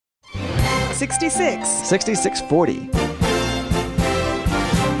66.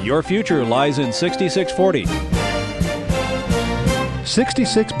 6640. Your future lies in 6640.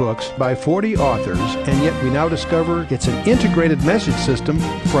 66 books by 40 authors, and yet we now discover it's an integrated message system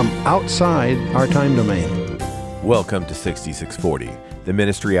from outside our time domain. Welcome to 6640, the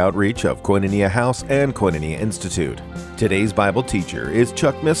ministry outreach of Koinonia House and Koinonia Institute. Today's Bible teacher is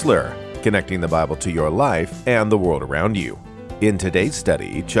Chuck Missler, connecting the Bible to your life and the world around you. In today's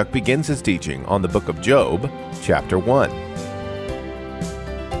study, Chuck begins his teaching on the book of Job, chapter 1.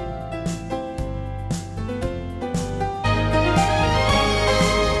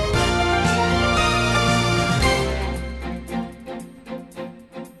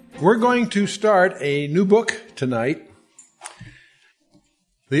 We're going to start a new book tonight,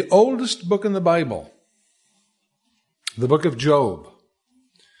 the oldest book in the Bible, the book of Job.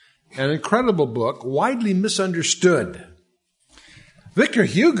 An incredible book, widely misunderstood. Victor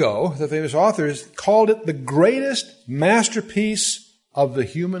Hugo, the famous author, called it the greatest masterpiece of the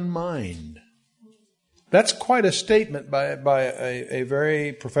human mind. That's quite a statement by a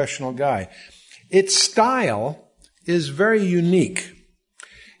very professional guy. Its style is very unique.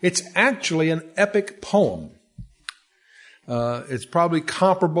 It's actually an epic poem. It's probably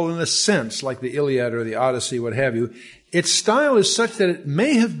comparable in a sense, like the Iliad or the Odyssey, what have you. Its style is such that it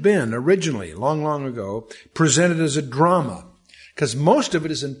may have been originally, long, long ago, presented as a drama, because most of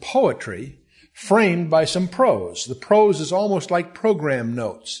it is in poetry, framed by some prose. The prose is almost like program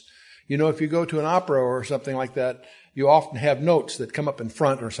notes. You know, if you go to an opera or something like that, you often have notes that come up in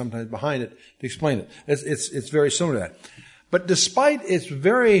front or sometimes behind it to explain it. It's very similar to that. But despite its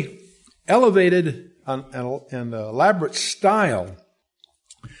very elevated and elaborate style,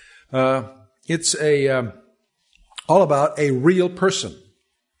 it's all about a real person.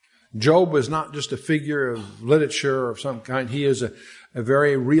 Job was not just a figure of literature of some kind. He is a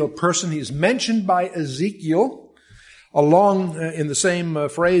very real person. He's mentioned by Ezekiel along in the same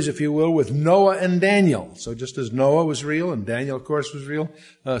phrase, if you will, with Noah and Daniel. So just as Noah was real and Daniel, of course, was real,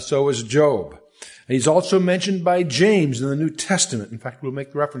 so was Job. He's also mentioned by James in the New Testament. In fact, we'll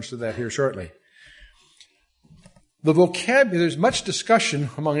make reference to that here shortly. The vocabulary, there's much discussion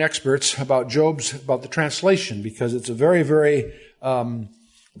among experts about the translation, because it's a very, very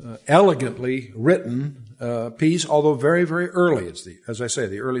elegantly written piece, although very, very early. It's as I say,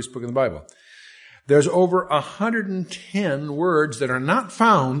 the earliest book in the Bible. There's over 110 words that are not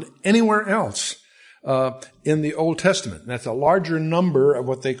found anywhere else in the Old Testament. That's a larger number of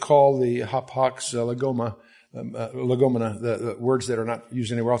what they call the hapax legomena, the words that are not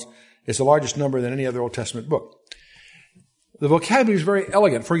used anywhere else. It's the largest number than any other Old Testament book. The vocabulary is very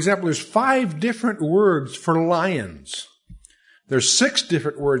elegant. For example, there's 5 different words for lions. There's 6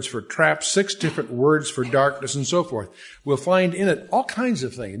 different words for traps, 6 different words for darkness, and so forth. We'll find in it all kinds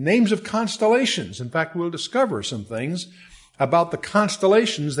of things, names of constellations. In fact, we'll discover some things about the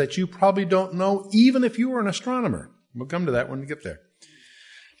constellations that you probably don't know, even if you were an astronomer. We'll come to that when we get there.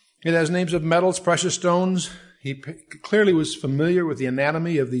 It has names of metals, precious stones. He clearly was familiar with the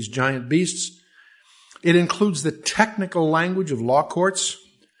anatomy of these giant beasts. It includes the technical language of law courts,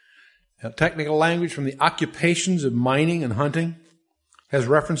 technical language from the occupations of mining and hunting, has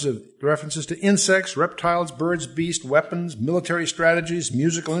references to insects, reptiles, birds, beasts, weapons, military strategies,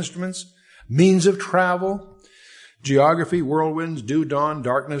 musical instruments, means of travel, geography, whirlwinds, dew, dawn,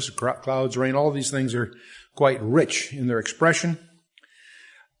 darkness, clouds, rain. All of these things are quite rich in their expression.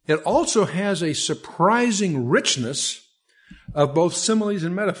 It also has a surprising richness of both similes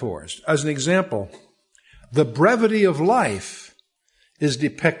and metaphors. As an example, the brevity of life is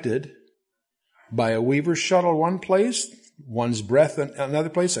depicted by a weaver's shuttle one place, one's breath in another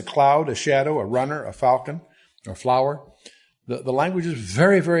place, a cloud, a shadow, a runner, a falcon, or flower. The language is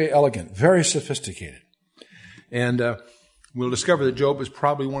very, very elegant, very sophisticated. And we'll discover that Job is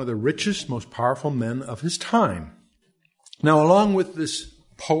probably one of the richest, most powerful men of his time. Now, along with this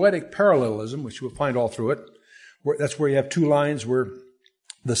poetic parallelism, which we'll find all through it, that's where you have 2 lines where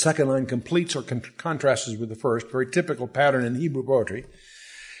the second line completes or contrasts with the first, very typical pattern in Hebrew poetry.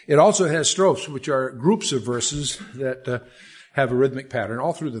 It also has strophes, which are groups of verses that have a rhythmic pattern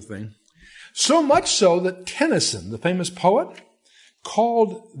all through the thing. So much so that Tennyson, the famous poet,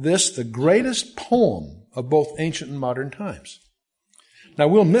 called this the greatest poem of both ancient and modern times. Now,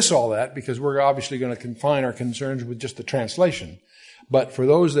 we'll miss all that because we're obviously going to confine our concerns with just the translation. But for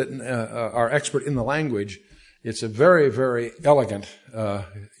those that are expert in the language, it's a very, very elegant,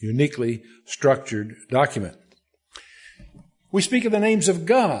 uniquely structured document. We speak of the names of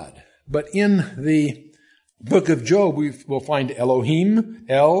God, but in the book of Job, we will find Elohim,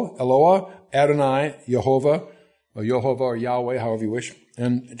 El, Eloah, Adonai, Jehovah, or Yahweh, however you wish,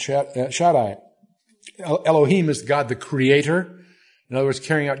 and Shaddai. Elohim is God the creator. In other words,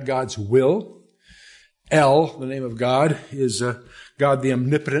 carrying out God's will. El, the name of God, is God the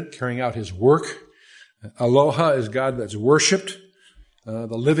omnipotent, carrying out his work. Aloha is God that's worshipped, the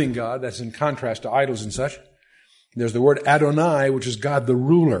living God. That's in contrast to idols and such. There's the word Adonai, which is God the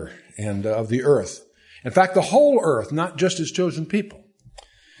ruler and of the earth. In fact, the whole earth, not just his chosen people.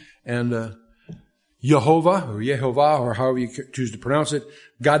 And Jehovah, or however you choose to pronounce it,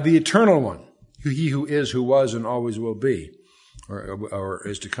 God the eternal one, he who is, who was, and always will be, or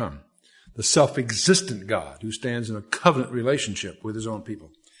is to come. The self-existent God who stands in a covenant relationship with his own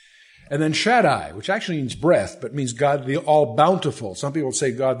people. And then Shaddai, which actually means breath, but means God the all-bountiful. Some people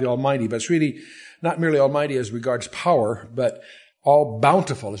say God the Almighty, but it's really not merely Almighty as regards power, but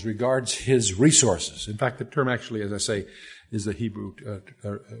all-bountiful as regards his resources. In fact, the term actually, as I say, is the Hebrew,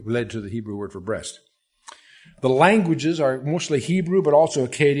 related to the Hebrew word for breast. The languages are mostly Hebrew, but also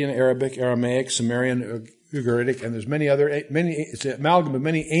Akkadian, Arabic, Aramaic, Sumerian, Ugaritic, and there's it's an amalgam of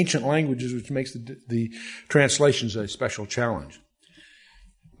many ancient languages, which makes the translations a special challenge.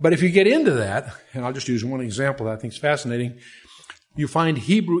 But if you get into that, and I'll just use one example that I think is fascinating, you find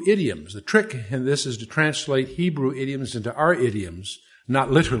Hebrew idioms. The trick in this is to translate Hebrew idioms into our idioms,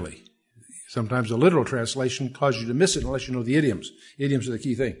 not literally. Sometimes a literal translation causes you to miss it unless you know the idioms. Idioms are the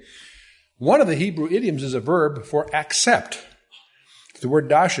key thing. One of the Hebrew idioms is a verb for accept. The word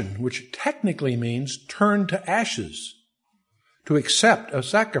dashan, which technically means turn to ashes. To accept a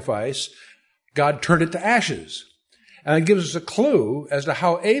sacrifice, God turned it to ashes. And it gives us a clue as to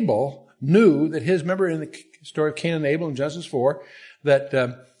how Abel knew that remember in the story of Cain and Abel in Genesis 4, that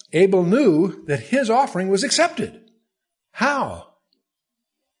Abel knew that his offering was accepted. How?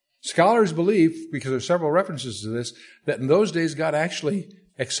 Scholars believe, because there are several references to this, that in those days God actually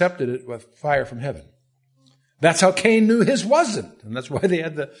accepted it with fire from heaven. That's how Cain knew his wasn't. And that's why they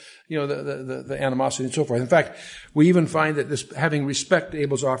had the animosity and so forth. In fact, we even find that this, having respect to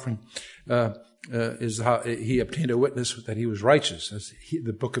Abel's offering, is how he obtained a witness that he was righteous, as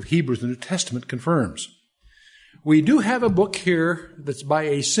the book of Hebrews, the New Testament, confirms. We do have a book here that's by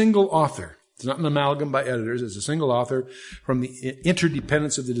a single author. It's not an amalgam by editors. It's a single author from the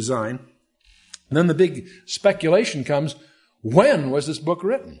interdependence of the design. And then the big speculation comes, when was this book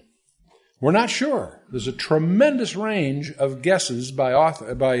written? We're not sure. There's a tremendous range of guesses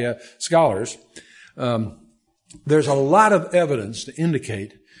by scholars. There's a lot of evidence to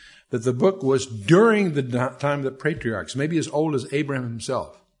indicate that the book was during the time of the patriarchs, maybe as old as Abraham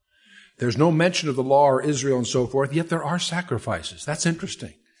himself. There's no mention of the law or Israel and so forth, yet there are sacrifices. That's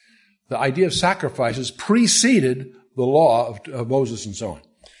interesting. The idea of sacrifices preceded the law of Moses and so on.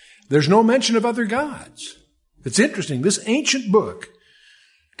 There's no mention of other gods. It's interesting. This ancient book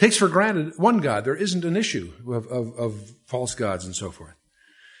takes for granted one God. There isn't an issue of false gods and so forth.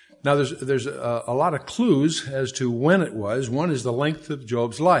 Now, there's a lot of clues as to when it was. One is the length of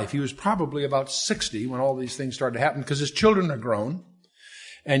Job's life. He was probably about 60 when all these things started to happen because his children are grown.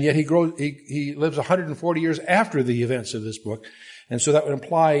 And yet he lives 140 years after the events of this book. And so that would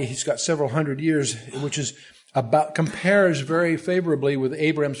imply he's got several hundred years, which is compares very favorably with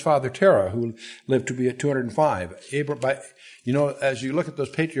Abraham's father Terah, who lived to be at 205. As you look at those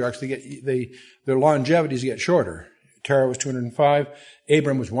patriarchs, their longevities get shorter. Terah was 205,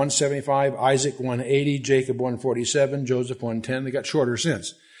 Abram was 175, Isaac 180, Jacob 147, Joseph 110. They got shorter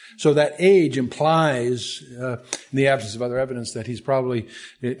since. So that age implies, in the absence of other evidence, that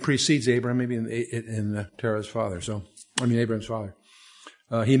it precedes Abraham, maybe in Terah's father. Abraham's father.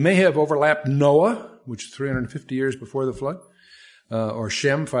 He may have overlapped Noah, which is 350 years before the flood, or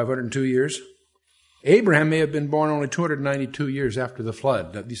Shem, 502 years. Abraham may have been born only 292 years after the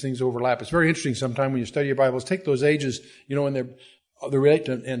flood. These things overlap. It's very interesting sometime when you study your Bibles, take those ages, when they relate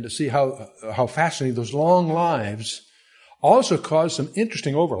to, and to see how fascinating those long lives also cause some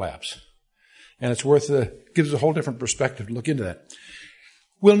interesting overlaps. And it's gives a whole different perspective to look into that.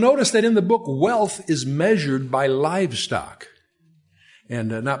 We'll notice that in the book, wealth is measured by livestock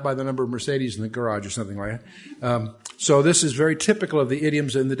and not by the number of Mercedes in the garage or something like that. So this is very typical of the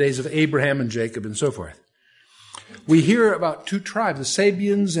idioms in the days of Abraham and Jacob and so forth. We hear about two tribes, the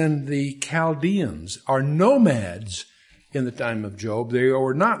Sabians and the Chaldeans, are nomads in the time of Job. They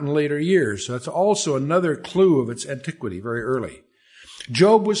were not in later years, so that's also another clue of its antiquity, very early.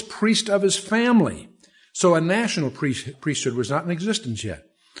 Job was priest of his family, so a national priesthood was not in existence yet.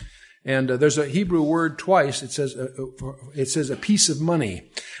 And there's a Hebrew word twice. It says a piece of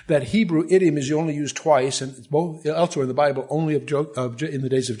money. That Hebrew idiom is only used twice, and it's both elsewhere in the Bible, only in the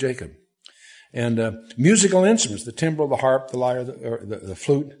days of Jacob. And musical instruments, the timbrel, the harp, the lyre, the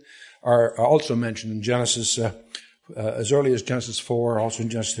flute, are also mentioned in Genesis as early as Genesis 4, also in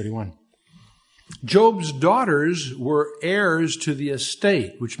Genesis 31. Job's daughters were heirs to the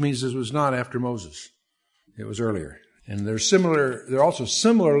estate, which means this was not after Moses. It was earlier. And there are also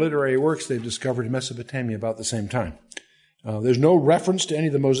similar literary works they've discovered in Mesopotamia about the same time. There's no reference to any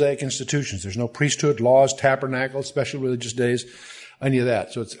of the Mosaic institutions. There's no priesthood, laws, tabernacles, special religious days, any of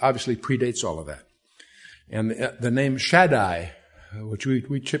that. So it obviously predates all of that. And the name Shaddai, which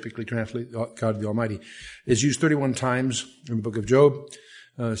we typically translate God the Almighty, is used 31 times in the book of Job,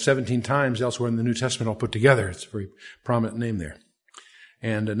 17 times elsewhere in the New Testament all put together. It's a very prominent name there.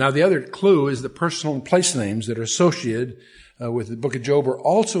 And now the other clue is the personal and place names that are associated with the book of Job are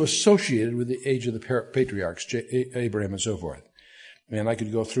also associated with the age of the patriarchs, Abraham and so forth. And I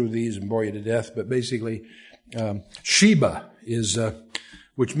could go through these and bore you to death, but basically Sheba is,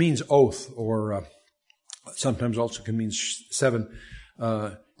 which means oath, or sometimes also can mean 7.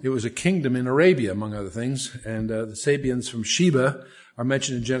 It was a kingdom in Arabia, among other things, and the Sabians from Sheba are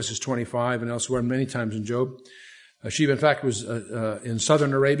mentioned in Genesis 25 and elsewhere many times in Job. Sheba, in fact, was in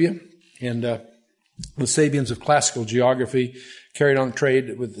southern Arabia, and the Sabians of classical geography carried on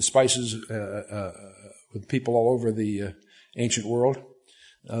trade with the spices with people all over the ancient world.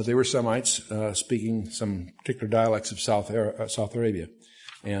 They were Semites, speaking some particular dialects of South Arabia.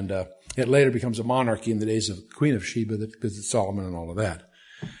 And it later becomes a monarchy in the days of the Queen of Sheba that visited Solomon and all of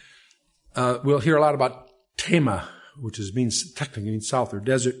that. We'll hear a lot about Tema, which technically means south or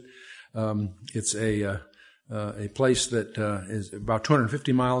desert. It's a place that is about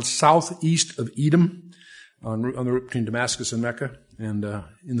 250 miles southeast of Edom on the route between Damascus and Mecca, and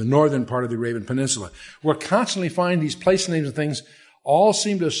in the northern part of the Arabian Peninsula. We'll constantly find these place names and things all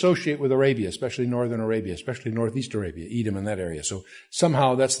seem to associate with Arabia, especially northern Arabia, especially northeast Arabia, Edom and that area. So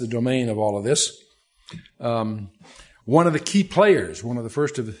somehow that's the domain of all of this. One of the key players, one of the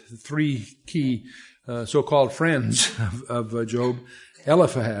first of the 3 key so-called friends of Job,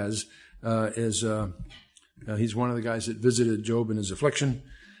 Eliphaz, he's one of the guys that visited Job in his affliction.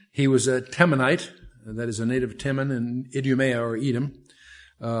 He was a Temanite, that is a native of Teman in Idumea or Edom.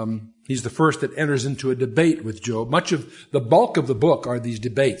 He's the first that enters into a debate with Job. Much of the bulk of the book are these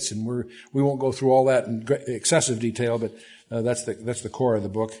debates, and we won't go through all that in excessive detail, but that's the core of the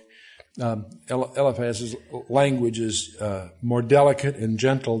book. Eliphaz's language is more delicate and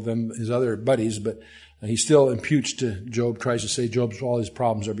gentle than his other buddies, but he still imputes to Job, tries to say all his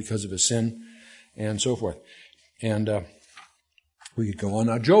problems are because of his sin, and so forth. And we could go on.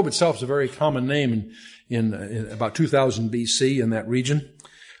 Now, Job itself is a very common name in about 2000 BC in that region.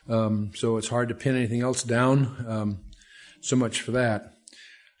 So it's hard to pin anything else down. So much for that.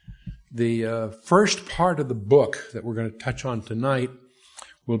 The first part of the book that we're going to touch on tonight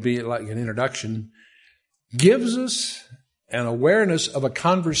will be like an introduction, gives us an awareness of a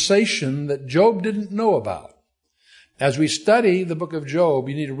conversation that Job didn't know about. As we study the book of Job,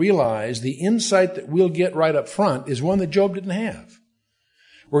 you need to realize the insight that we'll get right up front is one that Job didn't have.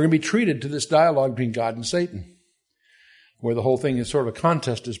 We're going to be treated to this dialogue between God and Satan, where the whole thing is sort of a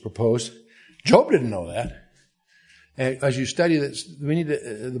contest is proposed. Job didn't know that. And as you study this, we need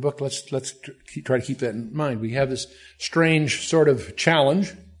the book. Let's try to keep that in mind. We have this strange sort of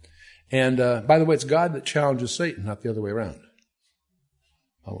challenge, and by the way, it's God that challenges Satan, not the other way around.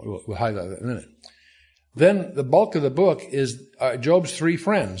 We'll highlight that in a minute. Then the bulk of the book is Job's 3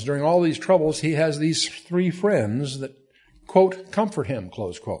 friends. During all these troubles, he has these 3 friends that, quote, comfort him,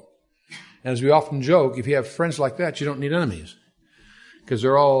 close quote. And as we often joke, if you have friends like that, you don't need enemies. Because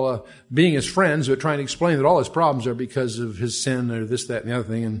they're all being his friends, but trying to explain that all his problems are because of his sin or this, that, and the other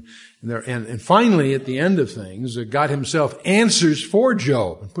thing. And finally, at the end of things, God himself answers for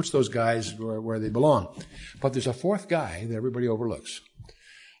Job and puts those guys where they belong. But there's a 4th guy that everybody overlooks.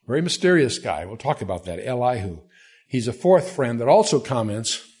 Very mysterious guy. We'll talk about that, Elihu. He's a 4th friend that also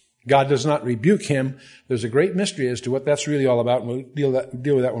comments, God does not rebuke him. There's a great mystery as to what that's really all about, and we'll deal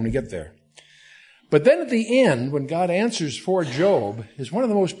with that when we get there. But then at the end, when God answers for Job, is one of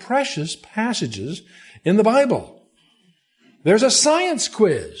the most precious passages in the Bible. There's a science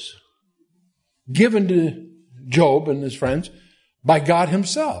quiz given to Job and his friends by God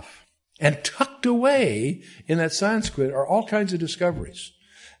himself. And tucked away in that science quiz are all kinds of discoveries.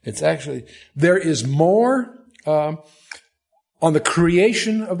 It's actually, there is more on the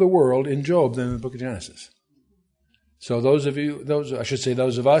creation of the world in Job than in the book of Genesis. So those of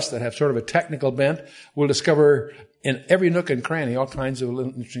us that have sort of a technical bent will discover in every nook and cranny all kinds of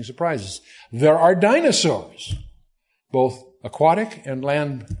interesting surprises. There are dinosaurs, both aquatic and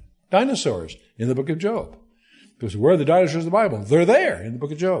land dinosaurs, in the book of Job. Because where are the dinosaurs of the Bible? They're there in the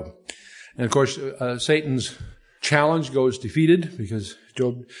book of Job. And of course, Satan's challenge goes defeated because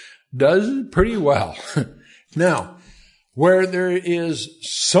Job does pretty well. Now, where there is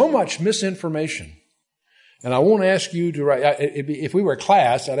so much misinformation. And I won't ask you to write, if we were a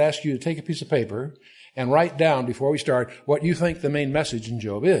class, I'd ask you to take a piece of paper and write down before we start what you think the main message in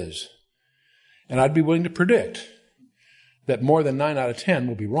Job is. And I'd be willing to predict that more than 9 out of 10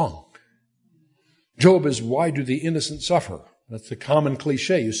 will be wrong. Job is, why do the innocent suffer? That's the common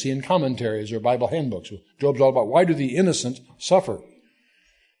cliche you see in commentaries or Bible handbooks. Job's all about, why do the innocent suffer?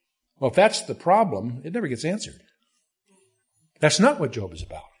 Well, if that's the problem, it never gets answered. That's not what Job is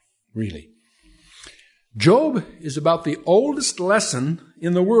about, really. Job is about the oldest lesson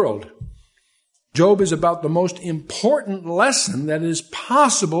in the world. Job is about the most important lesson that is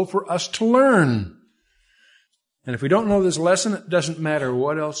possible for us to learn. And if we don't know this lesson, it doesn't matter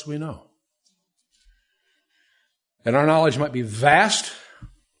what else we know. And our knowledge might be vast,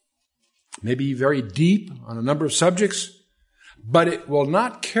 maybe very deep on a number of subjects, but it will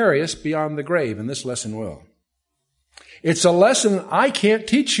not carry us beyond the grave, and this lesson will. It's a lesson I can't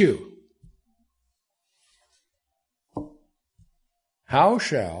teach you. How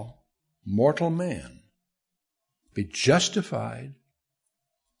shall mortal man be justified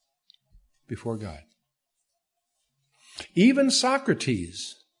before God? Even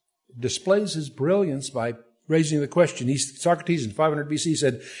Socrates displays his brilliance by raising the question. Socrates in 500 BC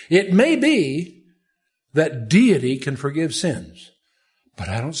said, it may be that deity can forgive sins, but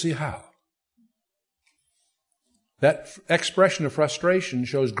I don't see how. That expression of frustration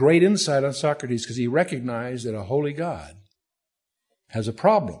shows great insight on Socrates because he recognized that a holy God has a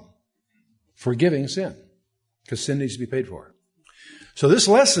problem forgiving sin because sin needs to be paid for. So this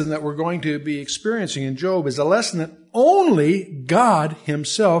lesson that we're going to be experiencing in Job is a lesson that only God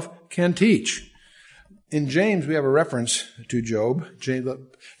himself can teach. In James, we have a reference to Job. James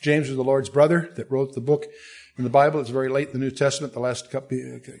was the Lord's brother that wrote the book in the Bible. It's very late in the New Testament, the last couple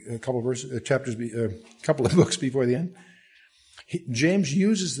of books before the end. James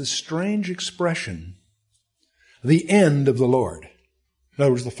uses this strange expression, the end of the Lord. In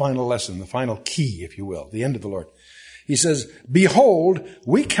other words, the final lesson, the final key, if you will, the end of the Lord. He says, behold,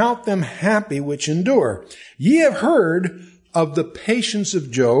 we count them happy which endure. Ye have heard of the patience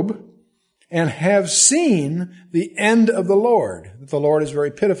of Job, and have seen the end of the Lord, that the Lord is very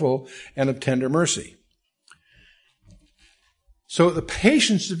pitiful and of tender mercy. So the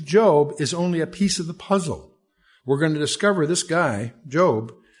patience of Job is only a piece of the puzzle. We're going to discover this guy,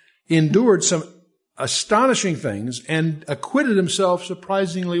 Job, endured some astonishing things and acquitted himself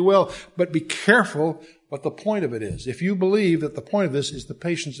surprisingly well. But be careful what the point of it is. If you believe that the point of this is the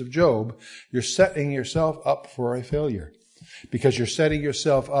patience of Job, you're setting yourself up for a failure, because you're setting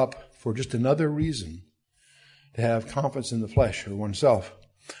yourself up for just another reason to have confidence in the flesh or oneself,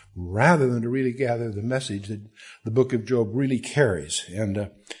 rather than to really gather the message that the book of Job really carries. And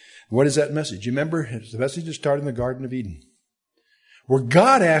what is that message? You remember, it's the message that started in the Garden of Eden, where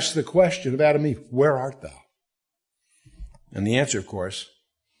God asked the question of Adam and Eve, where art thou? And the answer, of course,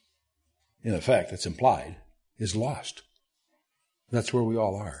 in effect, that's implied, is lost. That's where we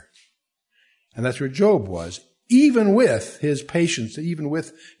all are. And that's where Job was, even with his patience, even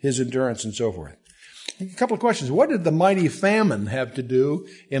with his endurance and so forth. A couple of questions. What did the mighty famine have to do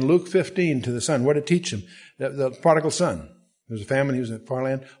in Luke 15 to the son? What did it teach him? The prodigal son. There was a famine. He was in a far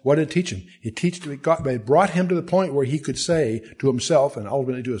land. What did it teach him? It brought him to the point where he could say to himself and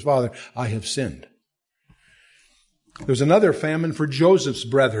ultimately to his father, I have sinned. There was another famine for Joseph's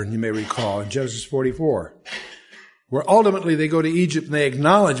brethren, you may recall, in Genesis 44. Where ultimately they go to Egypt and they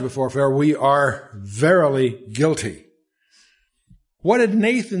acknowledge before Pharaoh, we are verily guilty. What did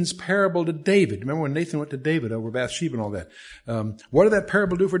Nathan's parable to David? Remember when Nathan went to David over Bathsheba and all that? What did that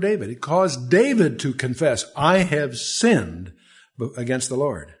parable do for David? It caused David to confess, I have sinned against the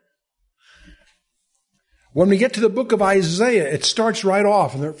Lord. When we get to the book of Isaiah, it starts right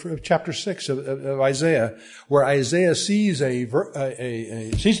off in chapter 6 of Isaiah, where Isaiah sees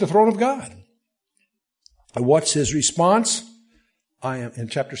sees the throne of God. And what's his response? I am, in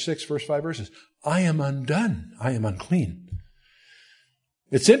chapter 6, first 5 verses, I am undone. I am unclean.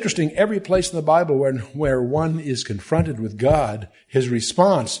 It's interesting, every place in the Bible where one is confronted with God, his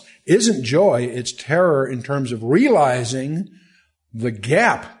response isn't joy, it's terror in terms of realizing the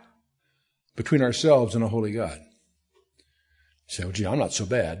gap between ourselves and a holy God. You say, well, gee, I'm not so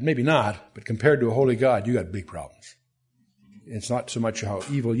bad. Maybe not, but compared to a holy God, you got big problems. It's not so much how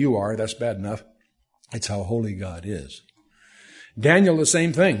evil you are, that's bad enough. It's how holy God is. Daniel, the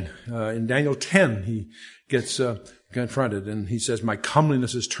same thing. In Daniel 10, he gets confronted and he says, my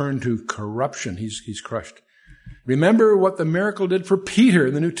comeliness is turned to corruption. He's crushed. Remember what the miracle did for Peter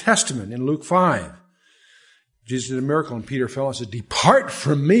in the New Testament in Luke 5. Jesus did a miracle and Peter fell and said, depart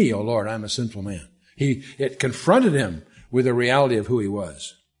from me, O Lord, I'm a sinful man. It confronted him with the reality of who he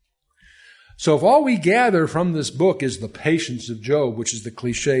was. So if all we gather from this book is the patience of Job, which is the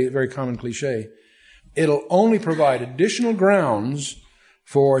cliche, very common cliche, it'll only provide additional grounds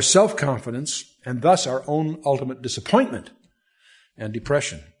for self-confidence and thus our own ultimate disappointment and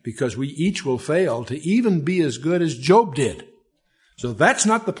depression, because we each will fail to even be as good as Job did. So that's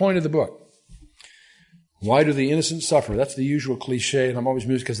not the point of the book. Why do the innocent suffer? That's the usual cliche, and I'm always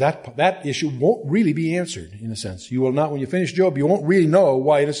amused because that issue won't really be answered, in a sense. You will not, when you finish Job, you won't really know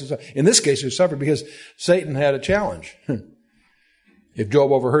why innocent suffer. In this case, they suffered because Satan had a challenge. If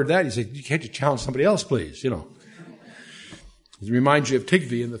Job overheard that, he'd say, can't you challenge somebody else, please? You know. It reminds you of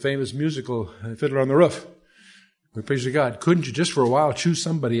Tigvi in the famous musical Fiddler on the Roof. Where, praise to God, couldn't you just for a while choose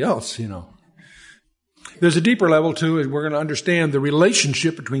somebody else, you know? There's a deeper level, too, and we're going to understand the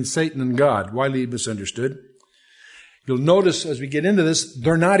relationship between Satan and God, widely misunderstood. You'll notice as we get into this,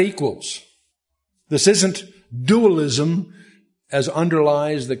 they're not equals. This isn't dualism as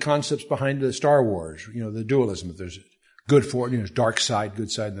underlies the concepts behind the Star Wars, you know, the dualism, that there's good force, there's dark side,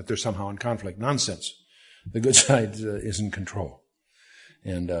 good side, and that they're somehow in conflict. Nonsense. The good side is in control.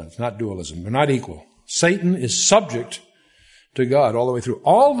 And it's not dualism. They're not equal. Satan is subject to God all the way through.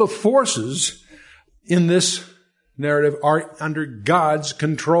 All the forces in this narrative are under God's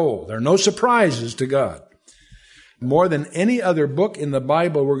control. There are no surprises to God. More than any other book in the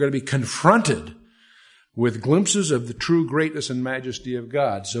Bible, we're going to be confronted with glimpses of the true greatness and majesty of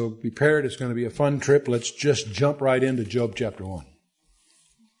God. So prepared, it's going to be a fun trip. Let's just jump right into Job chapter 1.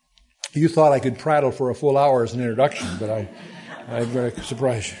 You thought I could prattle for a full hour as an introduction, but I'm going to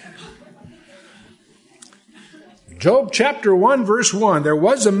surprise you. Job chapter 1, verse 1. There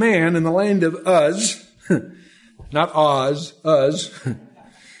was a man in the land of Uz, not Oz, Uz,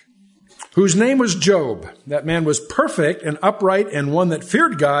 whose name was Job. That man was perfect and upright and one that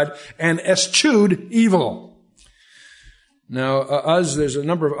feared God and eschewed evil. Now, Uz, there's a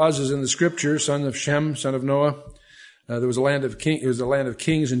number of Uzes in the scripture, son of Shem, son of Noah. There was a land of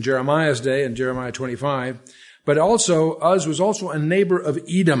kings in Jeremiah's day, in Jeremiah 25. But also, Uz was also a neighbor of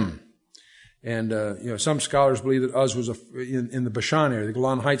Edom. And, some scholars believe that Uz was in the Bashan area, the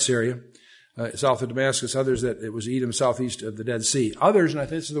Golan Heights area, south of Damascus. Others that it was Edom, southeast of the Dead Sea. Others, and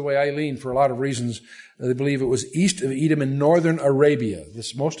this is the way I lean for a lot of reasons, they believe it was east of Edom in northern Arabia.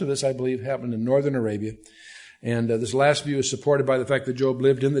 Most of this, I believe, happened in northern Arabia. And this last view is supported by the fact that Job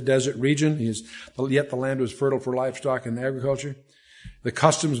lived in the desert region. Yet the land was fertile for livestock and agriculture. The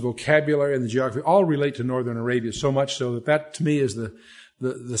customs, vocabulary, and the geography all relate to northern Arabia, so much so that to me is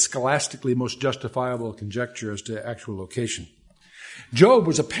the scholastically most justifiable conjecture as to actual location. Job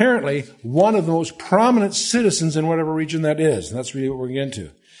was apparently one of the most prominent citizens in whatever region that is. And that's really what we're going to get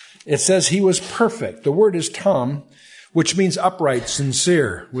into. It says he was perfect. The word is tam, which means upright,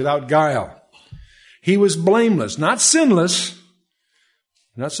 sincere, without guile. He was blameless, not sinless.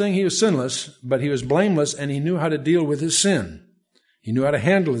 I'm not saying he was sinless, but he was blameless and he knew how to deal with his sin. He knew how to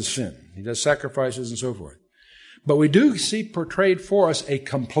handle his sin. He does sacrifices and so forth. But we do see portrayed for us a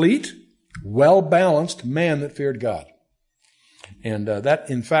complete, well-balanced man that feared God. And that,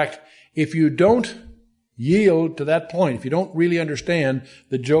 in fact, if you don't yield to that point, if you don't really understand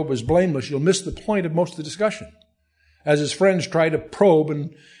that Job was blameless, you'll miss the point of most of the discussion. As his friends try to probe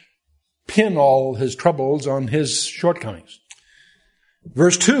and pin all his troubles on his shortcomings.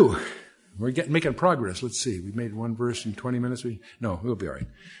 Verse 2. We're making progress. Let's see. We made one verse in 20 minutes. We'll be all right.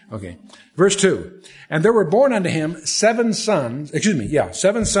 Okay. Verse 2. And there were born unto him 7 sons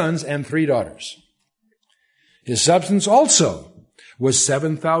and 3 daughters. His substance also was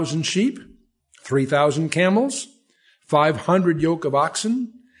 7,000 sheep, 3,000 camels, 500 yoke of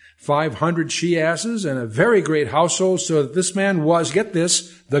oxen, 500 she-asses, and a very great household, so that this man was, get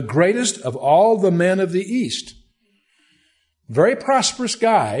this, the greatest of all the men of the East. Very prosperous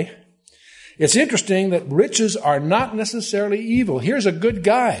guy. It's interesting that riches are not necessarily evil. Here's a good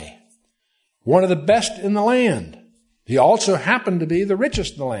guy, one of the best in the land. He also happened to be the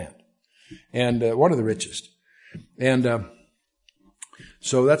richest in the land, and one of the richest. And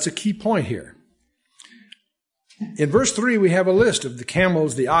so that's a key point here. In verse 3, we have a list of the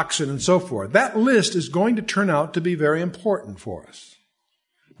camels, the oxen, and so forth. That list is going to turn out to be very important for us.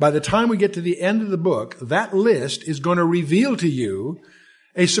 By the time we get to the end of the book, that list is going to reveal to you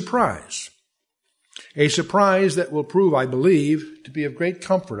a surprise. A surprise that will prove, I believe, to be of great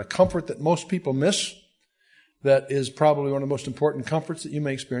comfort, a comfort that most people miss, that is probably one of the most important comforts that you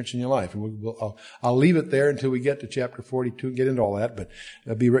may experience in your life. And I'll leave it there until we get to chapter 42 and get into all that, but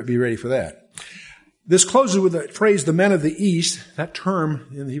be ready for that. This closes with the phrase, the men of the East. That term,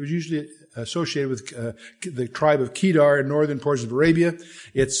 he was usually associated with the tribe of Kedar in northern portions of Arabia.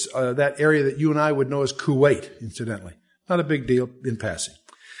 It's that area that you and I would know as Kuwait, incidentally. Not a big deal in passing.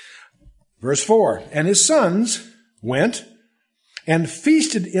 Verse 4, and his sons went and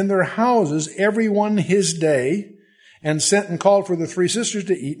feasted in their houses, every one his day, and sent and called for the 3 sisters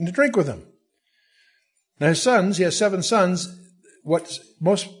to eat and to drink with him. Now his sons, he has 7 sons. What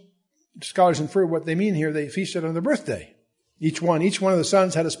most scholars infer what they mean here, they feasted on their birthday. Each one of the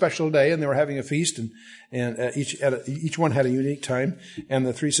sons had a special day, and they were having a feast, and each one had a unique time, and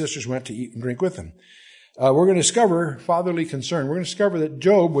the 3 sisters went to eat and drink with them. We're going to discover fatherly concern. We're going to discover that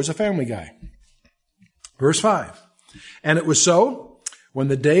Job was a family guy. Verse 5, and it was so, when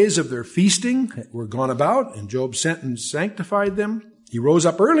the days of their feasting were gone about, and Job sent and sanctified them, he rose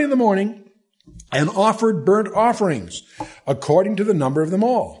up early in the morning and offered burnt offerings according to the number of them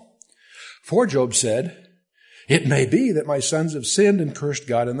all. For Job said, it may be that my sons have sinned and cursed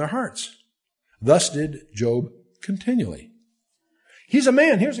God in their hearts. Thus did Job continually. He's a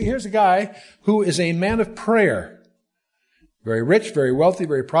man. Here's a guy who is a man of prayer. Very rich, very wealthy,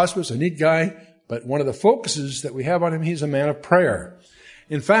 very prosperous, a neat guy. But one of the focuses that we have on him, he's a man of prayer.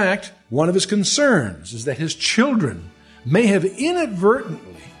 In fact, one of his concerns is that his children may have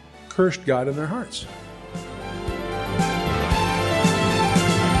inadvertently cursed God in their hearts.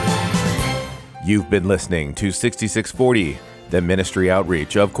 You've been listening to 6640, the ministry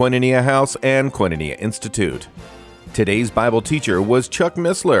outreach of Koinonia House and Koinonia Institute. Today's Bible teacher was Chuck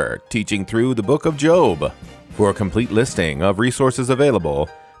Missler, teaching through the book of Job. For a complete listing of resources available,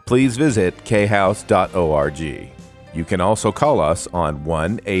 please visit khouse.org. You can also call us on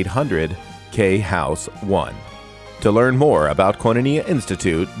 1-800-KHOUSE-1. To learn more about Koinonia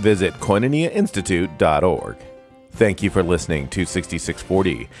Institute, visit koinoniainstitute.org. Thank you for listening to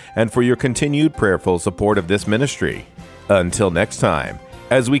 6640 and for your continued prayerful support of this ministry. Until next time,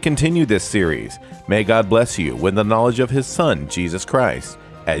 as we continue this series, may God bless you with the knowledge of His Son, Jesus Christ,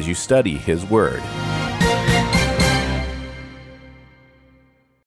 as you study His Word.